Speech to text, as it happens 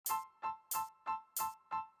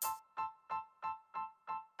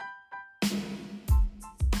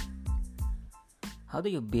How do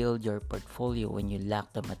you build your portfolio when you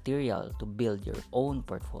lack the material to build your own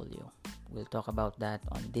portfolio? We'll talk about that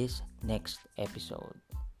on this next episode.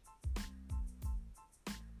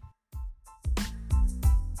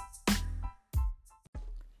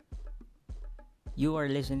 You are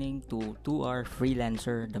listening to 2R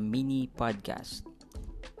Freelancer, the mini podcast.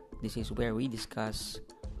 This is where we discuss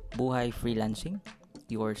buhay freelancing,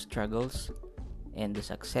 your struggles, and the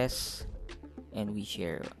success, and we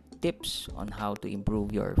share tips on how to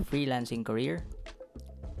improve your freelancing career,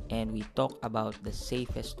 and we talk about the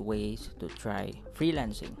safest ways to try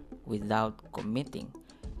freelancing without committing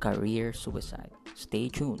career suicide. Stay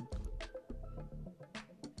tuned.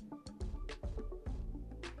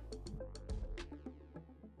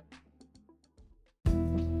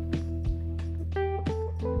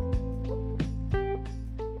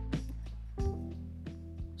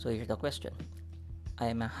 So here's the question. I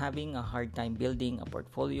am having a hard time building a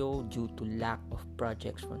portfolio due to lack of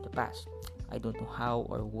projects from the past. I don't know how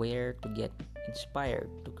or where to get inspired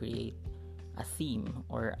to create a theme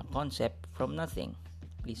or a concept from nothing.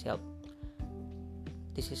 Please help.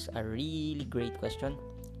 This is a really great question,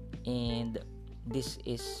 and this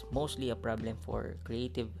is mostly a problem for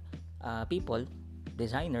creative people,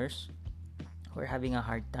 designers, who are having a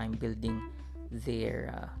hard time building their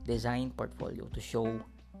design portfolio to show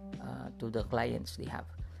to the clients they have.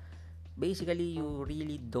 Basically, you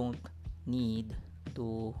really don't need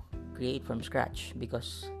to create from scratch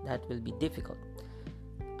because that will be difficult.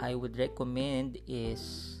 I would recommend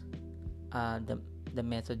is the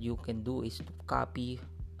method you can do is to copy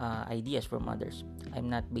ideas from others. I'm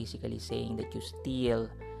not basically saying that you steal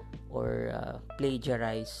or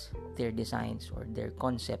plagiarize their designs or their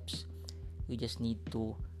concepts. You just need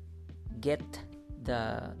to get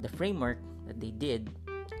the framework that they did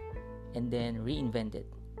and then reinvent it.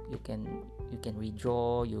 You can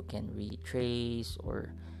redraw, you can retrace,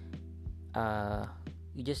 or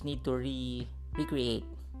you just need to recreate,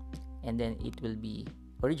 and then it will be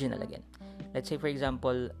original again. Let's say for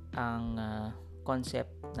example, ang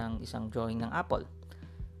concept ng isang drawing ng apple.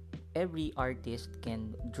 Every artist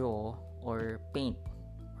can draw or paint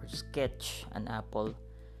or sketch an apple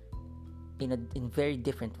in very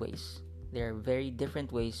different ways. There are very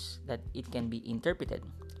different ways that it can be interpreted,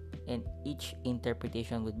 and each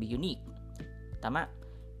interpretation would be unique. Tama?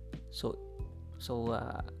 So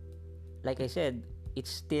like I said, it's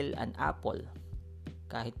still an apple.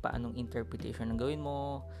 Kahit pa anong interpretation ng gawin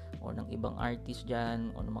mo o ng ibang artist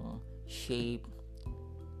dyan o ng mga shape,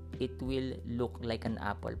 it will look like an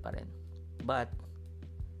apple pa rin. But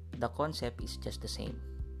the concept is just the same.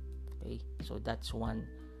 Okay? So that's one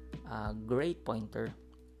great pointer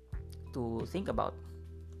to think about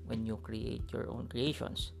when you create your own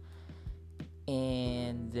creations.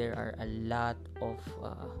 And there are a lot of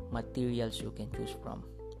materials you can choose from,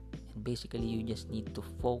 and basically you just need to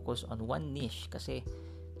focus on one niche kasi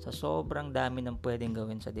sa sobrang dami ng pwedeng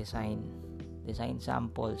gawin sa design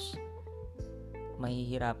samples,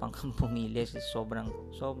 mahihirapan kang pumili kasi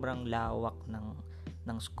sobrang lawak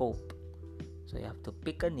ng scope. So you have to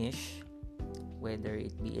pick a niche, whether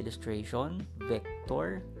it be illustration,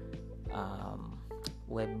 vector,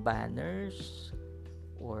 web banners,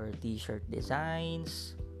 or t-shirt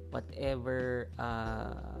designs, whatever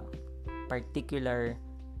particular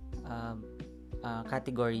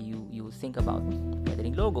category you think about. Pwede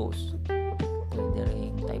rin logos, pwede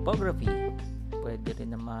rin typography, pwede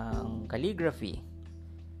rin namang calligraphy.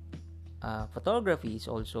 Photography is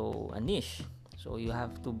also a niche, so you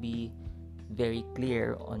have to be very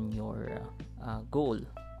clear on your goal.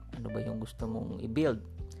 Ano ba yung gusto mong i-build?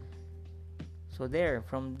 So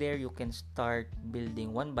from there you can start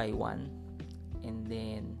building one by one, and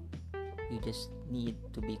then you just need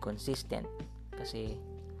to be consistent kasi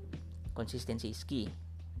consistency is key.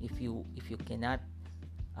 If you cannot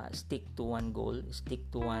stick to one goal, stick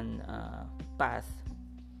to one path,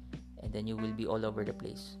 and then you will be all over the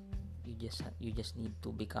place. You just need to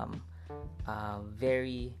become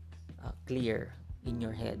very clear in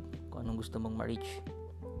your head kung anong gusto mong ma-reach.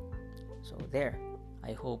 So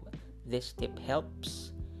I hope this tip helps,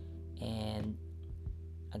 and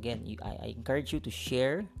again, I encourage you to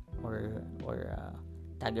share or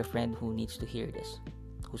tag a friend who needs to hear this,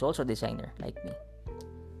 who's also a designer like me.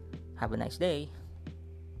 Have a nice day.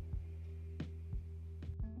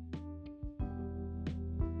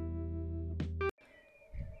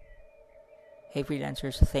 Hey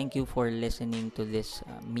freelancers, thank you for listening to this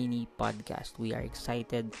mini podcast. We are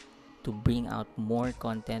excited to bring out more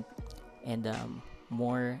content, and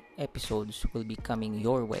more episodes will be coming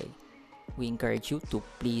your way. We encourage you to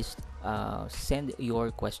please send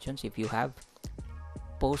your questions if you have,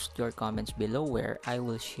 post your comments below where I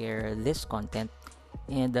will share this content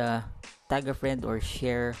and tag a friend or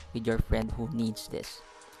share with your friend who needs this.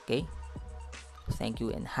 Okay? Thank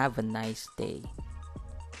you and have a nice day.